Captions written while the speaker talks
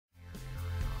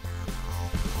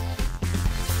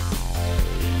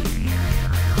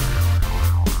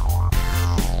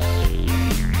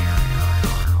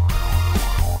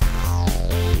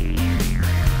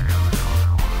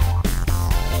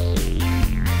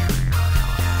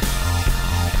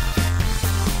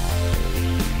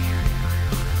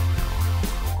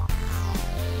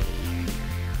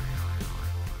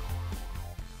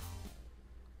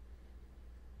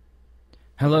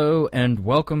and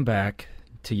welcome back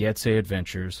to Yetse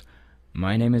Adventures.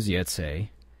 My name is Yetse,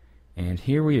 and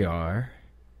here we are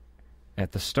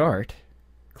at the start,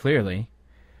 clearly.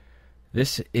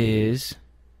 This is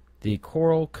the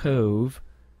Coral Cove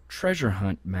Treasure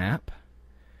Hunt map,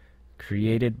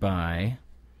 created by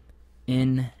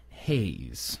inHaze.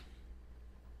 Is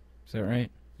that right?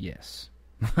 Yes.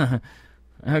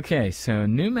 Okay, so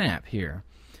new map here.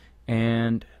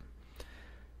 And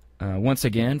once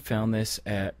again, found this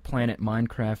at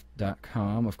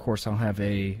planetminecraft.com. Of course, I'll have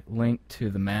a link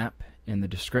to the map in the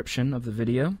description of the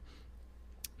video.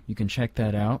 You can check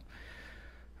that out.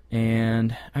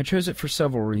 And I chose it for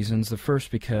several reasons. The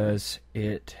first, because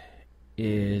it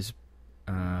is,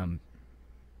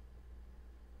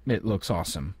 it looks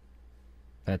awesome.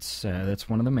 That's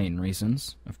one of the main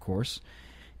reasons, of course.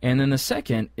 And then the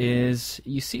second is,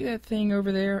 you see that thing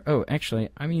over there? Oh, actually,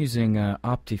 I'm using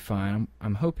Optifine.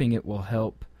 I'm hoping it will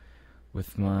help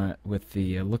with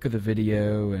the look of the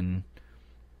video and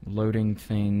loading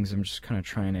things. I'm just kind of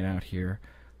trying it out here.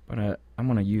 But I'm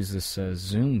going to use this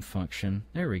zoom function.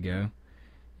 There we go.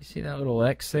 You see that little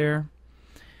X there?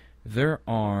 There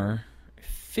are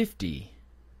 50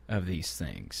 of these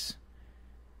things.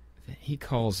 He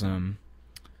calls them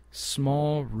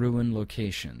small ruin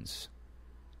locations,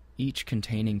 each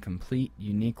containing complete,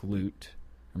 unique loot.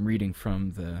 I'm reading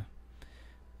from the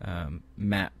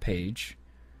map page,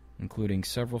 including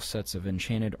several sets of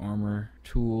enchanted armor,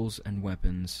 tools, and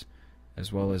weapons,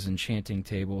 as well as enchanting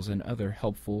tables and other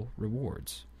helpful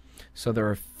rewards. So there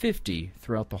are 50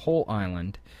 throughout the whole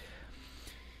island.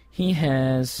 He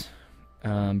has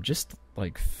just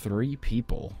like 3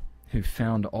 people who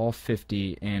found all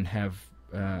 50 and have,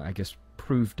 I guess,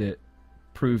 proved that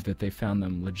they found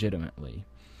them legitimately.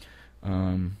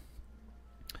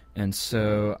 And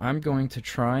so I'm going to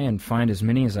try and find as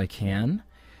many as I can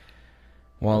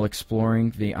while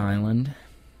exploring the island.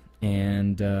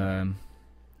 And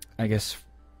I guess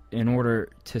in order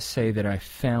to say that I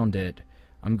found it,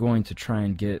 I'm going to try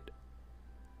and get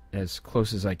as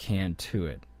close as I can to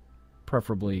it.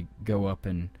 Preferably go up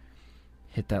and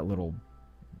hit that little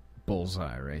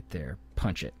bullseye right there.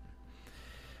 Punch it.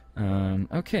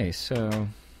 Okay, so...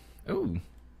 Ooh.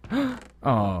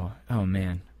 Oh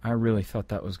man. I really thought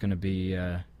that was going to be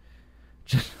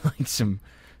just like some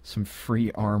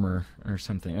free armor or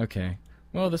something. Okay.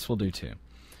 Well, this will do too.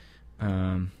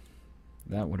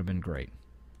 That would have been great.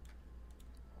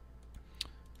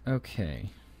 Okay.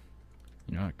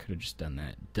 You know, I could have just done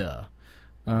that. Duh.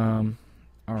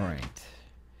 Alright.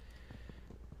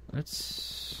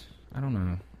 Let's... I don't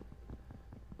know.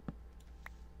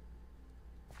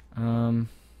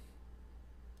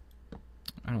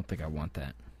 I don't think I want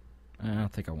that. I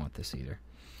don't think I want this either.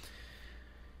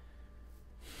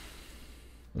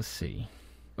 Let's see.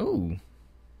 Oh.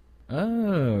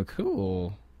 Oh,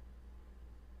 cool.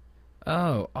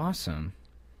 Oh, awesome.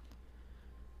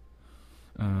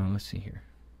 Let's see here.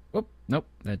 Oh, nope,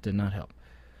 that did not help.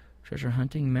 Treasure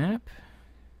hunting map.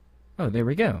 Oh, there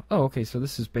we go. Oh, okay, so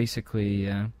this is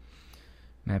basically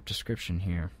map description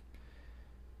here.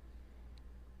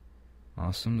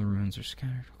 Awesome, the ruins are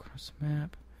scattered across the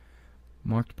map,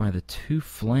 marked by the 2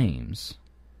 flames.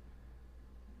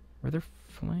 Were there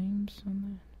flames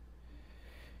on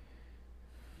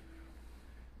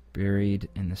that? Buried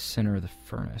in the center of the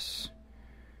furnace.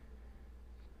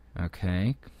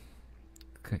 Okay.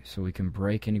 Okay, so we can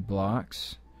break any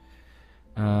blocks.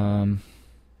 Okay,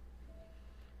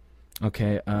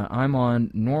 I'm on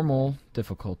normal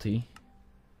difficulty.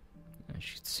 As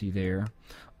you can see there.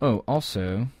 Oh,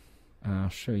 also, I'll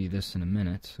show you this in a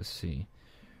minute. Let's see.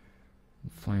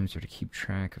 Flames are to keep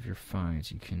track of your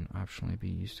finds. You can optionally be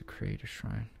used to create a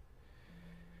shrine.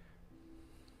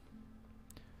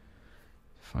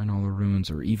 Find all the ruins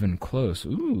or even close.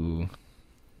 Ooh.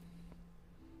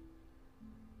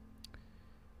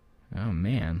 Oh,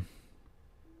 man.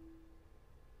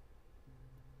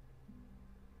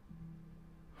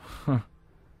 Huh.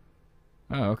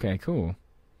 Oh, okay, cool.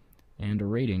 And a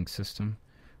rating system.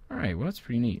 Alright, well, that's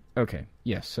pretty neat. Okay,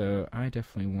 yeah, so I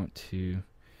definitely want to...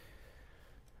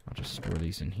 I'll just store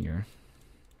these in here.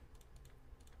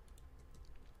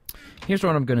 Here's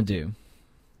what I'm going to do.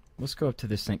 Let's go up to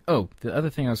this thing. Oh, the other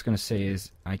thing I was going to say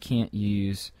is I can't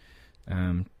use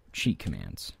cheat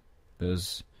commands.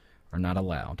 Those are not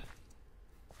allowed.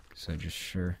 So just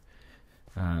sure.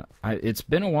 It's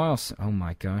been a while. Oh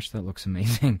my gosh, that looks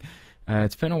amazing.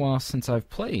 It's been a while since I've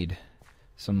played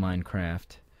some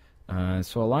Minecraft.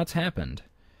 So a lot's happened.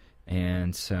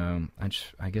 And so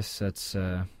I guess that's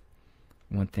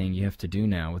one thing you have to do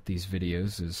now with these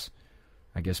videos is,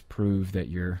 I guess, prove that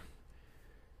you're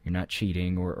not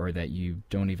cheating or that you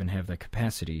don't even have the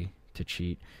capacity to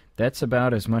cheat. That's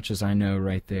about as much as I know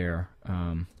right there.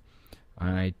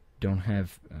 I don't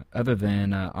have, other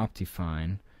than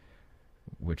Optifine,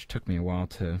 which took me a while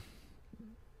to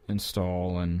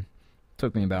install and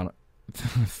took me about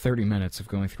 30 minutes of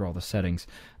going through all the settings.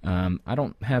 I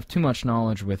don't have too much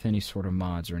knowledge with any sort of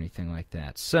mods or anything like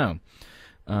that. So,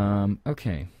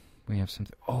 okay, we have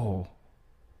something. Oh,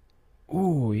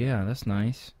 yeah, that's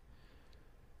nice.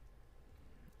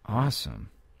 Awesome.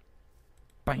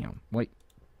 Bam. Wait.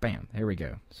 Bam. There we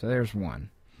go. So there's one.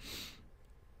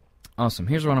 Awesome.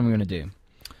 Here's what I'm going to do.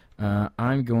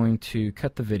 I'm going to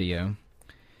cut the video,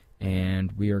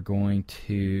 and we are going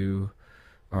to,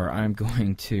 or I'm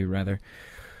going to, rather,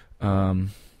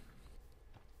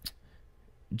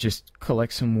 just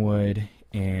collect some wood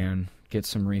and get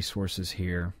some resources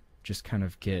here. Just kind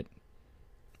of get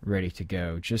ready to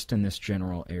go, just in this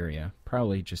general area.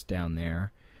 Probably just down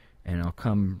there. And I'll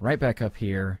come right back up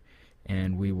here,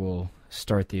 and we will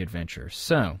start the adventure.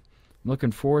 So, I'm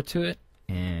looking forward to it,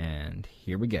 and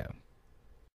here we go.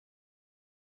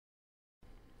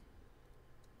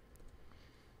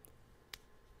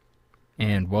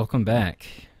 And welcome back.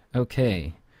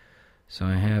 Okay, so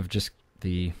I have just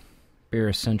the bare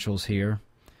essentials here,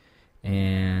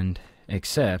 and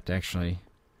actually,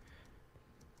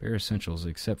 bare essentials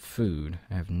except food.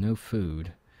 I have no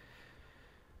food.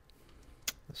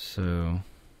 So,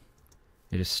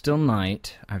 it is still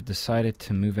night. I've decided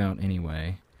to move out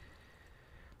anyway.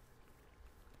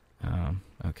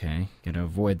 Okay, gonna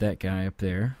avoid that guy up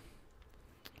there.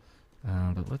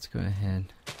 But let's go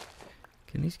ahead.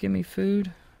 Can these give me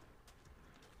food?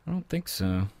 I don't think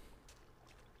so.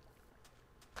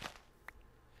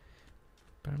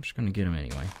 But I'm just gonna get them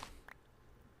anyway.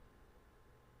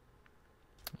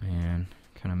 And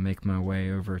kind of make my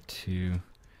way over to...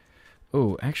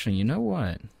 Oh, actually, you know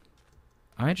what?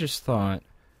 I just thought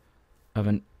of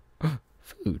an...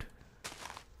 food.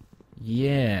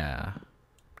 Yeah.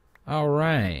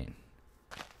 Alright.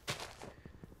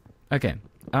 Okay.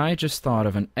 I just thought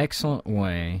of an excellent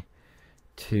way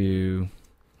to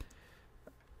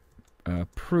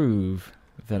prove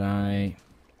that I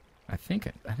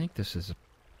think this is a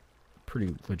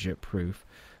pretty legit proof.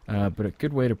 But a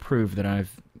good way to prove that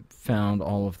I've found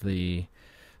all of the...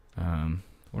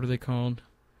 what are they called?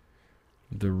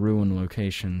 The ruin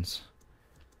locations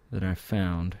that I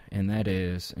found. And that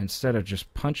is, instead of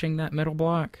just punching that metal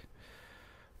block,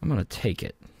 I'm going to take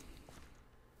it.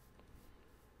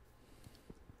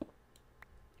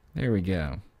 There we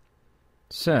go.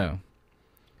 So,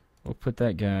 we'll put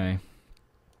that guy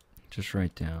just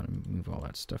right down and move all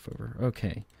that stuff over.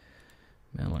 Okay.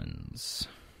 Melons.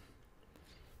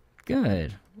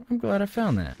 Good. I'm glad I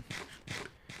found that.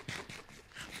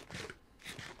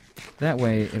 That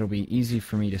way, it'll be easy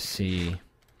for me to see,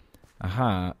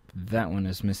 aha, that one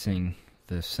is missing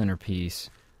the centerpiece.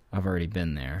 I've already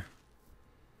been there.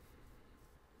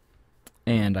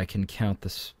 And I can count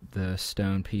the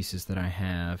stone pieces that I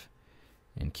have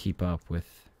and keep up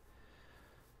with,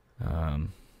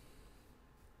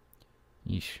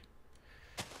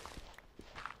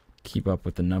 keep up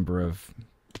with the number of,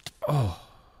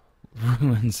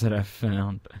 ruins that I've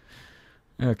found.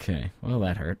 Okay, well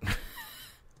that hurt.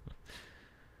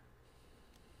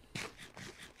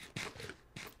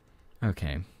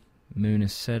 Okay, moon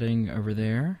is setting over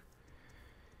there.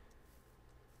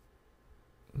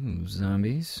 Ooh,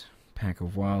 zombies. Pack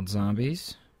of wild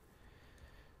zombies.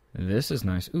 This is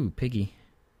nice. Ooh, piggy.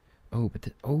 Oh, but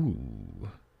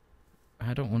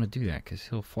I don't want to do that because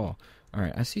he'll fall.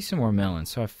 Alright, I see some more melons,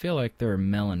 so I feel like there are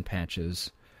melon patches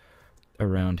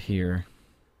around here.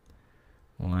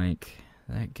 Like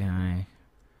that guy.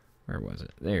 Where was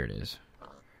it? There it is.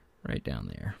 Right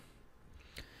down there.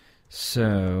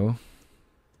 So,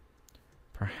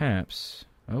 perhaps...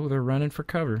 Oh, they're running for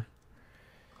cover.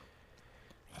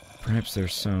 Perhaps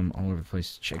there's some all over the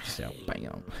place. Check this out.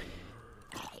 Bam.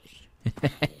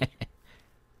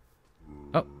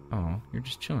 Oh, you're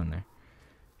just chilling there.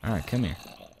 Alright, come here.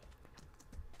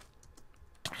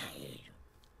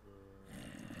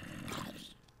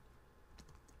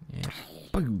 Yeah.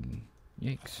 Boom.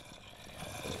 Yikes.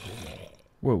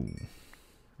 Whoa.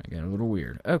 I got a little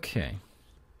weird. Okay.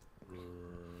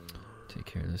 Take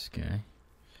care of this guy.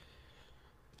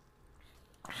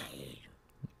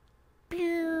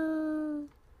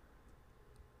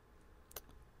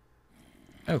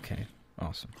 Okay,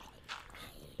 awesome.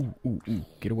 Ooh.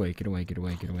 Get away.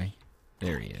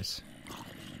 There he is.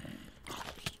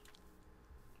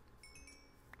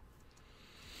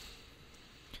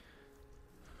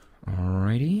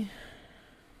 Alrighty.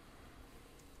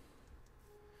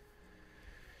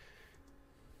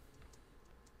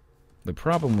 The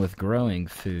problem with growing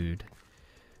food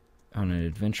on an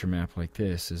adventure map like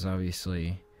this is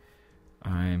obviously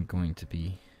I'm going to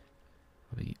be...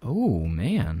 Oh,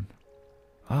 man.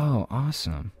 Oh,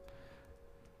 awesome.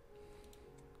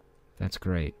 That's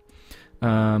great.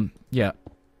 Yeah,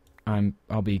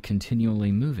 I'll be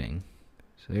continually moving.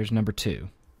 So there's number 2.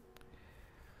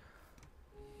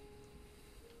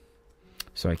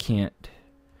 So I can't...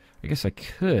 I guess I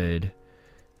could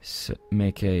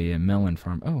make a melon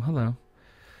farm. Oh, hello.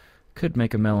 Could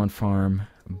make a melon farm,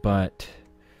 but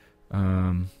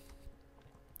I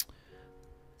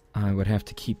would have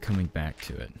to keep coming back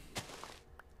to it.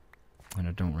 And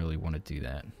I don't really want to do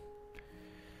that.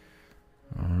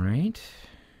 Alright.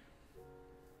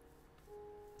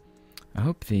 I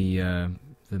hope the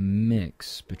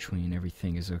mix between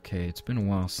everything is okay. It's been a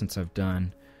while since I've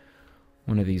done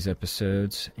one of these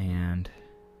episodes, and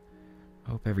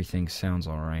I hope everything sounds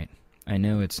alright. I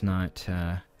know it's not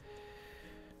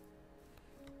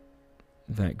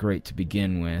that great to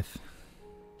begin with,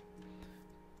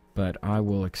 but I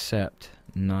will accept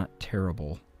not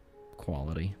terrible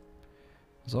quality.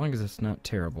 As long as it's not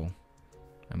terrible,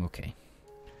 I'm okay.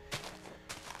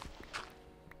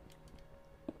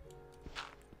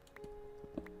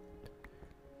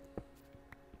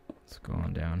 Let's go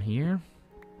on down here.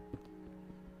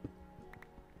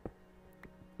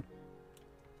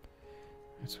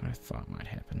 That's what I thought might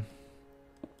happen.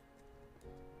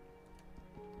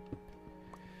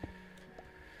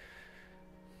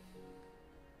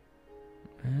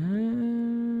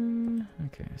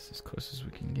 Okay, it's as close as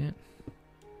we can get.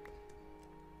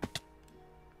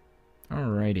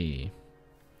 Alrighty.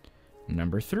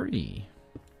 Number 3.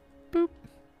 Boop.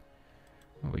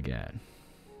 What we got?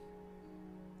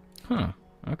 Huh.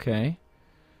 Okay.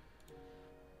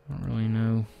 I don't really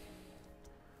know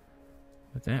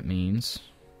what that means.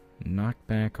 Knock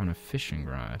back on a fishing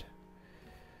rod.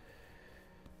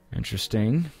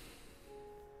 Interesting.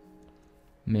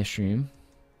 Mushroom.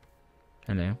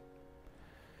 Hello.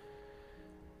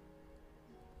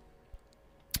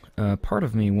 Part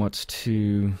of me wants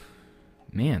to...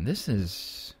 Man, this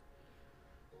is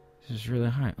really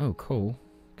high. Oh, coal.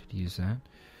 Could use that.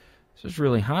 This is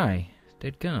really high.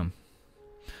 Dadgum.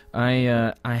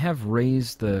 I have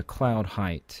raised the cloud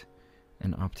height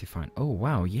in Optifine. Oh,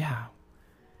 wow, yeah.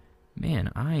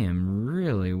 Man, I am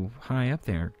really high up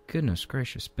there. Goodness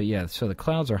gracious. But yeah, so the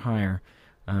clouds are higher.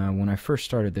 When I first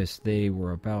started this, they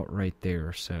were about right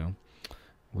there, so...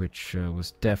 Which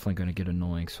was definitely going to get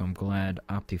annoying, so I'm glad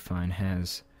Optifine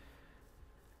has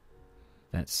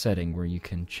that setting where you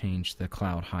can change the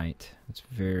cloud height. It's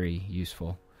very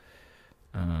useful.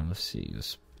 Let's see,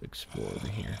 let's explore over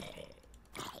here.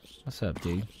 What's up,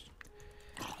 dude?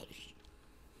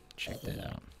 Check that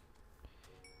out.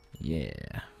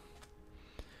 Yeah.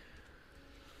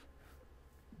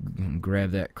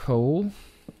 Grab that coal.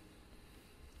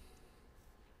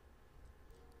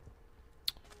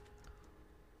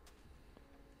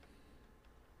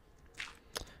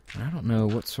 I don't know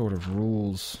what sort of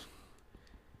rules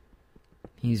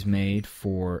he's made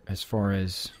for as far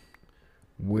as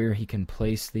where he can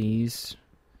place these.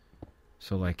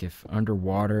 So like if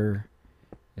underwater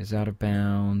is out of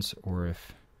bounds, or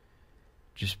if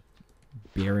just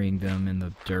burying them in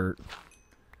the dirt,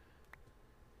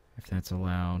 if that's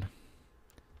allowed.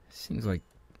 Seems like,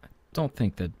 I don't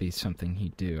think that'd be something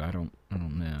he'd do. I don't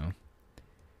know.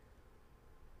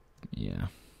 Yeah.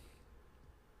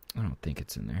 I don't think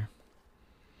it's in there.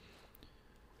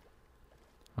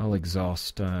 I'll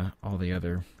exhaust all the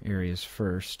other areas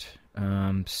first.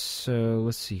 So,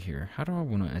 let's see here. How do I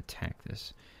want to attack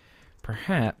this?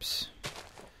 Perhaps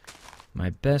my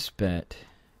best bet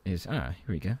is... here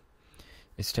we go.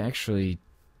 Is to actually,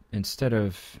 instead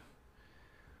of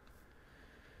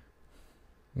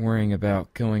worrying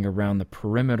about going around the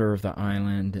perimeter of the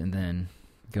island and then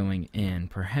going in,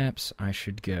 perhaps I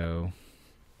should go...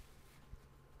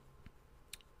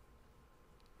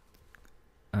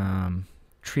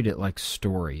 treat it like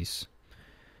stories.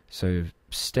 So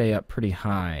stay up pretty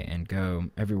high and go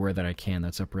everywhere that I can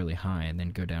that's up really high, and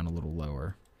then go down a little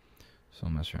lower. So I'll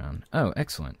mess around. Oh,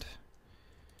 excellent.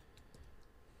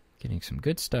 Getting some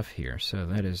good stuff here. So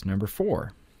that is number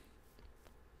 4.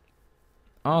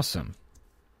 Awesome.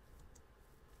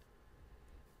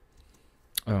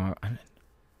 Oh,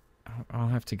 I'll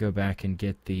have to go back and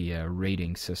get the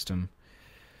rating system.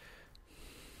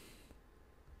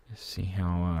 See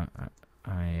how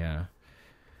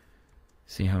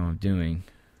see how I'm doing.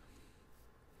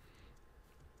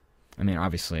 I mean,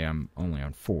 obviously I'm only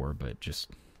on 4, but just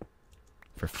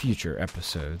for future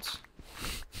episodes.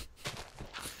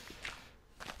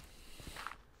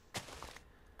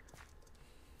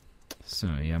 So,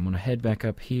 yeah, I'm going to head back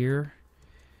up here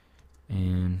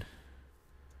and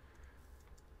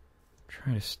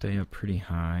try to stay up pretty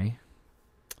high.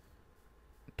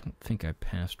 Don't think I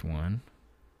passed one.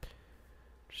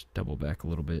 Just double back a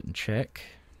little bit and check.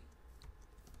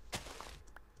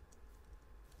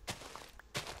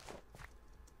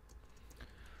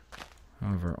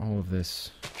 However, all of this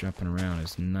jumping around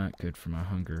is not good for my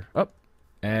hunger. Oh,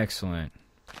 excellent.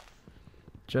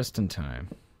 Just in time.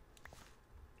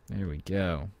 There we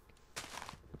go.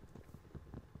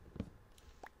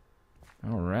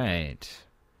 All right.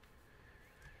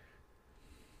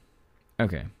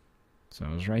 Okay. So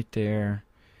I was right there.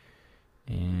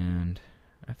 And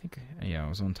I think, yeah, I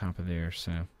was on top of there,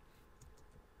 so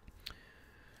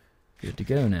good to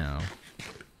go now.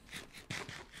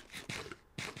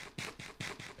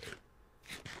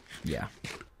 Yeah.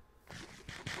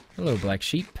 Hello, black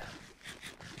sheep.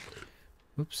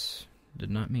 Oops. Did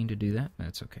not mean to do that.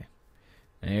 That's okay.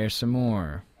 There's some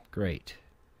more. Great.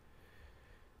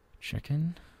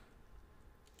 Chicken.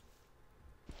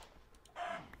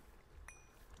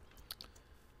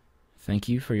 Thank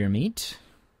you for your meat.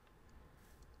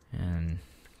 And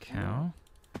cow.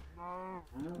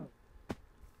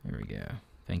 There we go.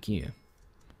 Thank you.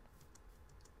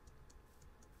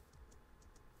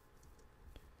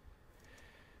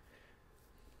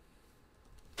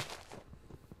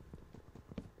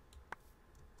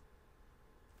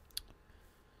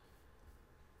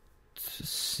 Let's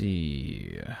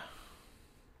see.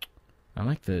 I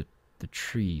like the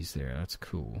trees there. That's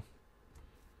cool.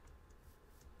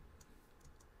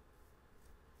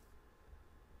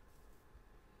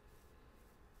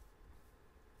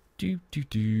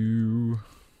 Do.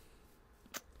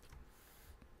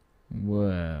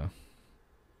 Whoa.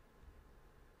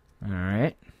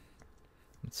 Alright.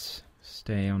 Let's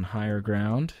stay on higher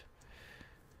ground.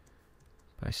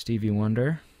 By Stevie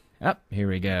Wonder. Up, here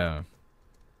we go.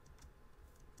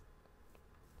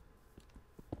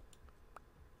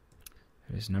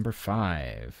 There's number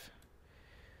 5.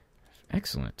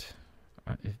 Excellent.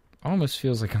 It almost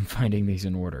feels like I'm finding these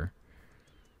in order.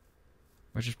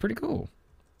 Which is pretty cool.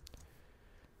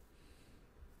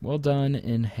 Well done,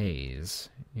 inHaze.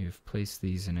 You've placed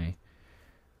these in a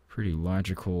pretty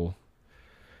logical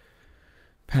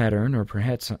pattern, or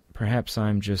perhaps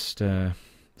I'm just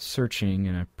searching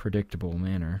in a predictable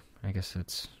manner. I guess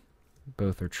that's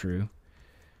both are true.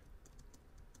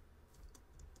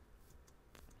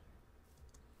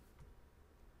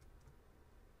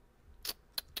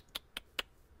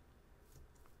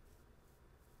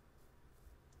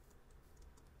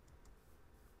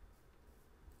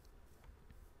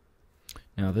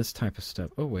 Now this type of stuff...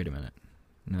 Oh, wait a minute.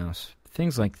 Now,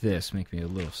 things like this make me a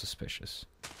little suspicious.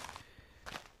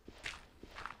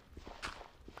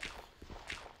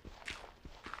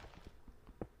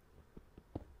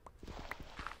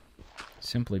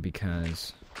 Simply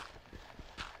because...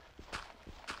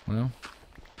 Well...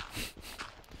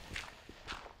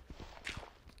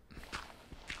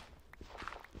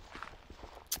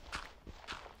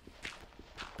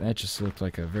 that just looked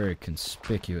like a very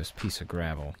conspicuous piece of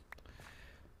gravel.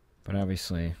 But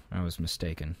obviously, I was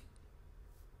mistaken.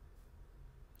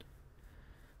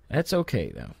 That's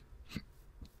okay, though.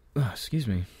 Oh, excuse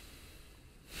me.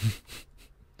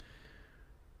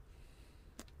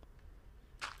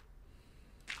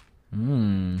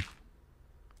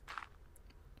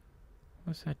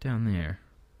 What's that down there?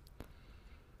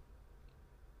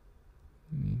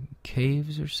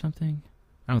 Caves or something?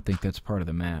 I don't think that's part of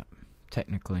the map,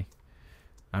 technically.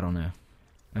 I don't know.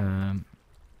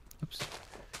 Oops.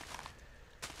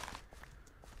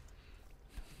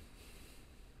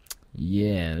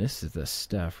 Yeah, this is the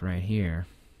stuff right here.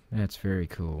 That's very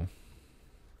cool.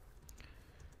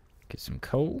 Get some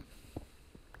coal.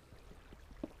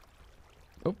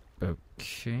 Oh,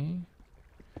 okay.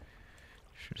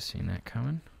 Should have seen that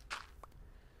coming.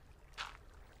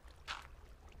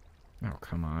 Oh,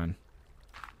 come on.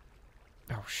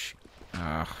 Oh, shit.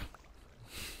 Ugh.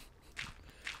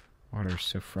 Water's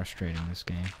so frustrating, this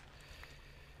game.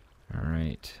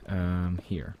 Alright,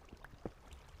 here.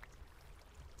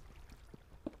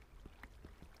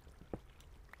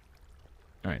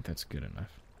 Alright, that's good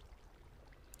enough.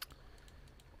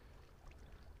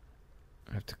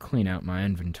 I have to clean out my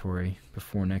inventory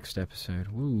before next episode.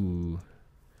 Woo.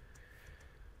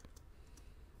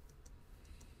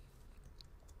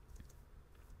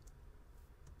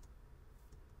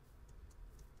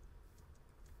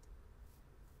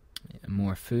 Yeah,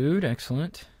 more food,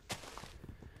 excellent. I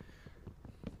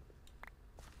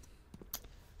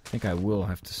think I will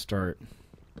have to start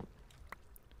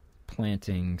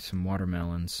planting some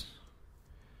watermelons.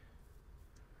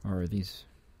 Or are these...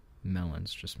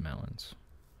 melons? Just melons.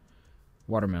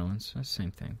 Watermelons. That's the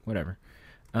same thing. Whatever.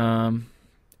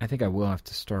 I think I will have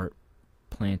to start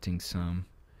planting some,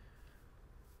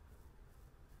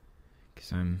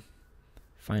 because I'm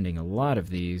finding a lot of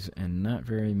these and not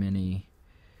very many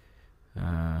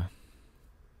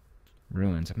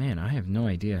ruins. Man, I have no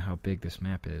idea how big this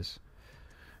map is.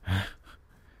 Hey,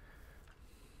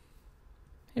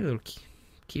 little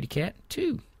kitty cat,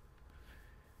 too.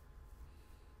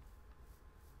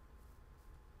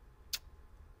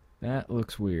 That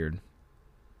looks weird.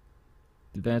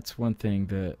 That's one thing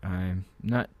that I'm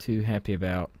not too happy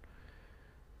about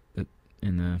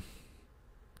in the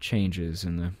changes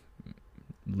in the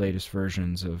latest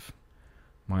versions of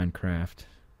Minecraft.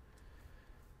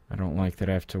 I don't like that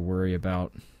I have to worry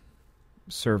about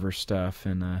server stuff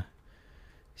in a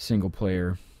single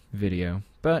player video,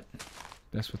 but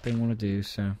that's what they want to do,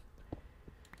 so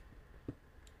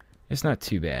it's not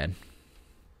too bad.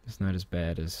 It's not as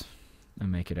bad as I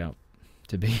make it out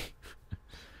to be.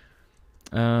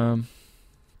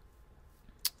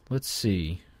 Let's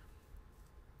see.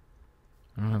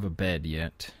 I don't have a bed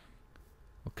yet.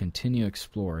 We'll continue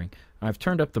exploring. I've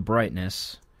turned up the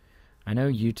brightness. I know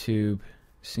YouTube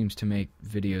seems to make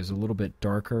videos a little bit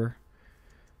darker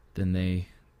than they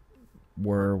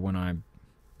were when I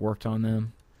worked on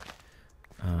them.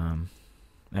 And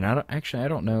I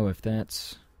don't know if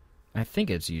that's... I think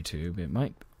it's YouTube. It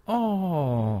might...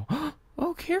 Oh!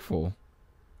 Oh, careful.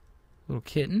 Little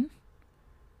kitten.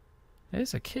 That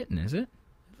is a kitten, is it?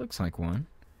 It looks like one.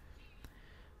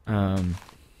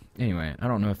 Anyway, I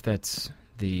don't know if that's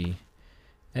the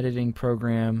editing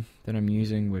program that I'm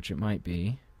using, which it might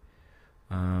be.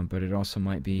 But it also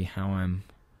might be how I'm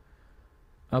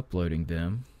uploading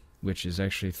them, which is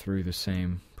actually through the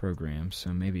same program,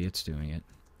 so maybe it's doing it.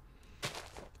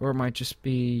 Or it might just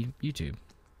be YouTube.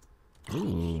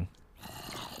 Ooh.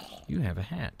 You have a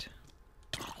hat.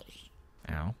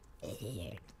 Ow.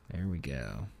 There we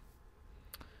go.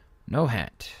 No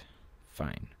hat.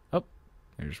 Fine. Oh,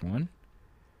 there's one.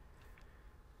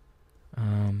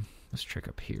 Let's check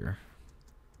up here.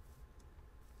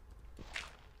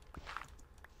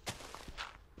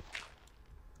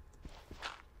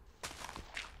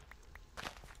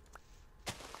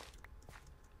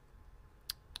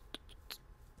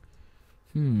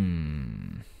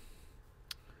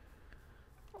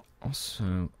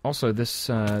 Also, this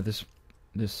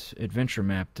adventure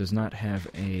map does not have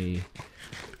a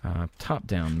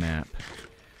top-down map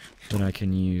that I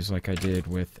can use like I did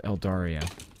with Eldaria.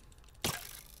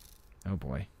 Oh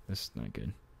boy, this is not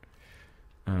good.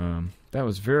 That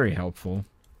was very helpful.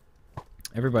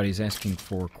 Everybody's asking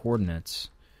for coordinates,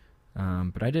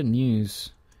 but I didn't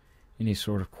use any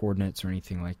sort of coordinates or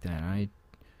anything like that.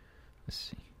 Let's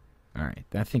see. All right,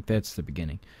 I think that's the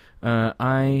beginning.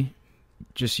 I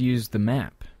just used the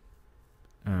map,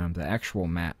 the actual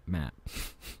map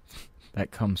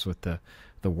that comes with the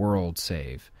world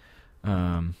save.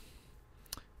 That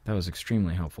was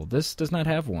extremely helpful. This does not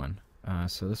have one,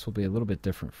 so this will be a little bit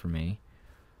different for me.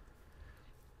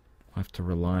 I'll have to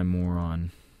rely more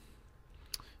on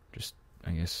just,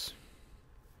 I guess,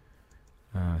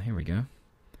 here we go.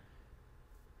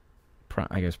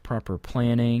 I guess proper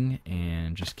planning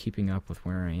and just keeping up with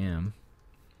where I am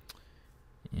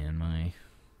and my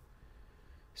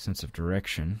sense of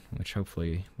direction, which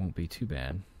hopefully won't be too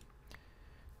bad.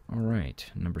 Alright,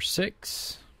 number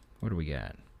 6. What do we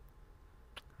got?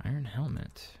 Iron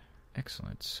helmet.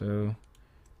 Excellent. So,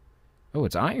 oh,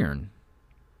 it's iron.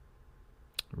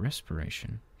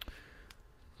 Respiration.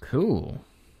 Cool.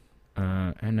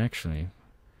 And actually,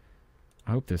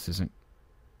 I hope this isn't...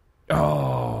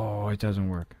 Oh, it doesn't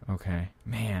work. Okay.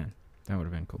 Man, that would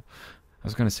have been cool. I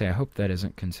was going to say, I hope that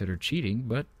isn't considered cheating,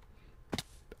 but...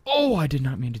 Oh, I did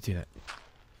not mean to do that.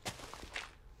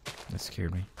 That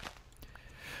scared me.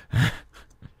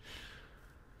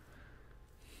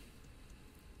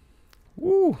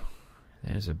 Woo!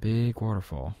 That is a big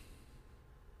waterfall.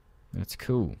 That's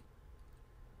cool.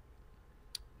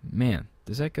 Man,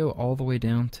 does that go all the way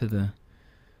down to the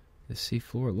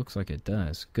seafloor? It looks like it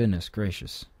does. Goodness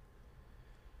gracious.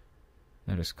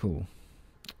 That is cool.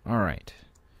 Alright.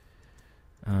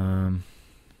 I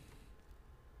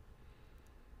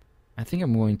think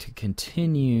I'm going to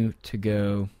continue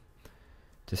to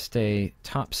stay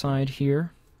topside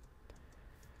here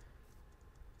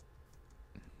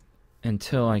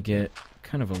until I get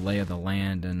kind of a lay of the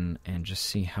land and just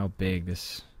see how big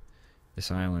this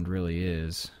island really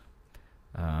is.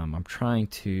 I'm trying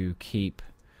to keep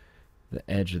the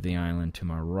edge of the island to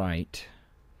my right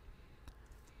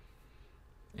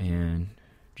and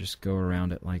just go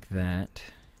around it like that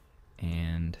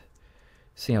and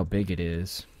see how big it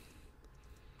is.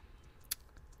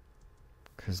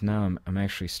 because now I'm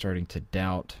actually starting to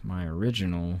doubt my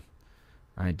original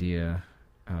idea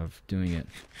of doing it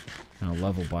kind of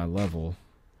level by level.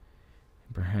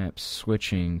 Perhaps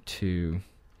switching to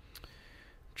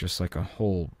just like a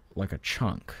whole, like a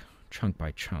chunk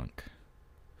by chunk.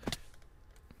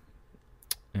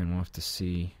 And we'll have to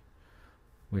see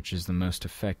which is the most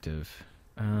effective.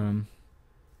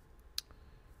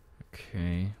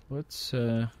 Okay, let's,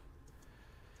 I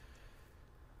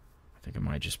think I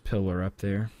might just pillar up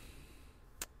there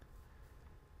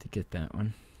to get that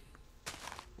one.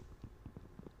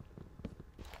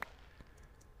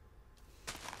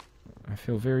 I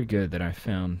feel very good that I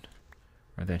found,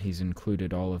 or that he's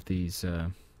included all of these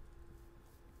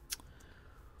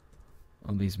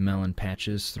melon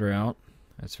patches throughout.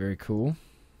 That's very cool.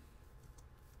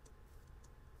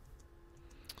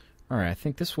 Alright, I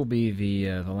think this will be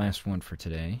the last one for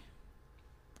today.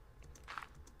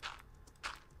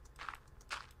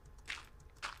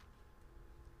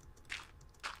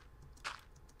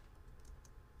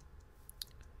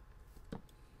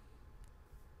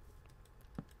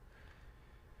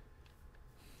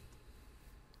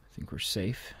 I think we're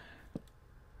safe.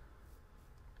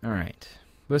 Alright,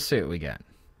 let's see what we got.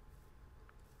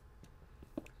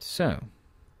 So,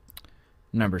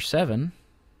 number 7.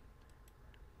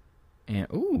 And,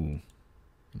 ooh,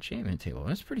 enchantment table.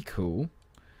 That's pretty cool.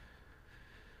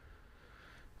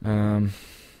 Whoa,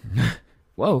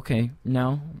 okay.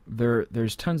 Now,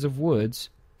 there's tons of woods.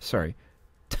 Sorry.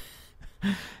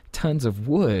 Tons of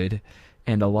wood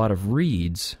and a lot of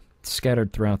reeds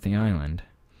scattered throughout the island.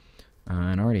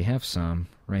 And I already have some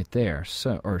right there.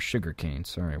 So, or sugarcane,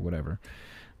 sorry, whatever.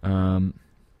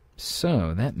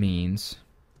 So, that means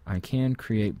I can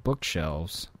create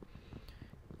bookshelves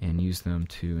and use them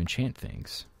to enchant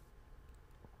things.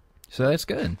 So that's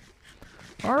good.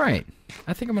 Alright,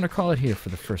 I think I'm going to call it here for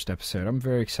the first episode. I'm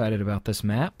very excited about this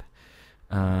map,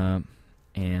 and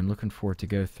looking forward to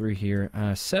go through here.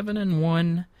 7 and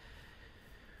 1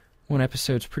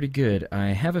 episode's pretty good. I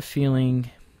have a feeling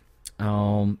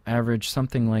I'll average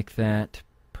something like that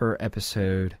per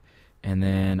episode, and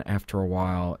then after a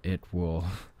while it will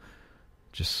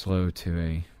just slow to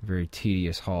a very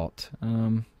tedious halt.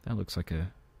 That looks like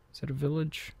a... Is that a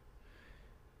village?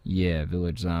 Yeah,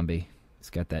 village zombie. It's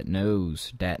got that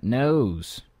nose. That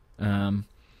nose! So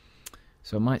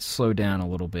it might slow down a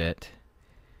little bit.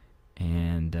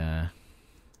 And, I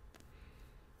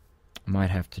might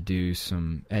have to do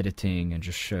some editing and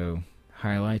just show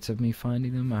highlights of me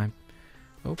finding them.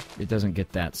 Oh, it doesn't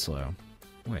get that slow.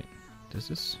 Wait, does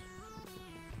this...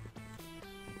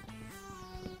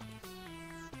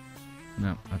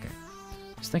 No, okay.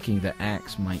 I was thinking the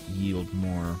axe might yield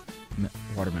more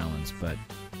watermelons, or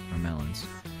melons,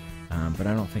 but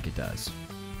I don't think it does.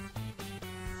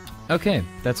 Okay,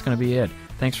 that's going to be it.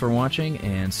 Thanks for watching,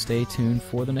 and stay tuned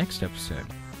for the next episode.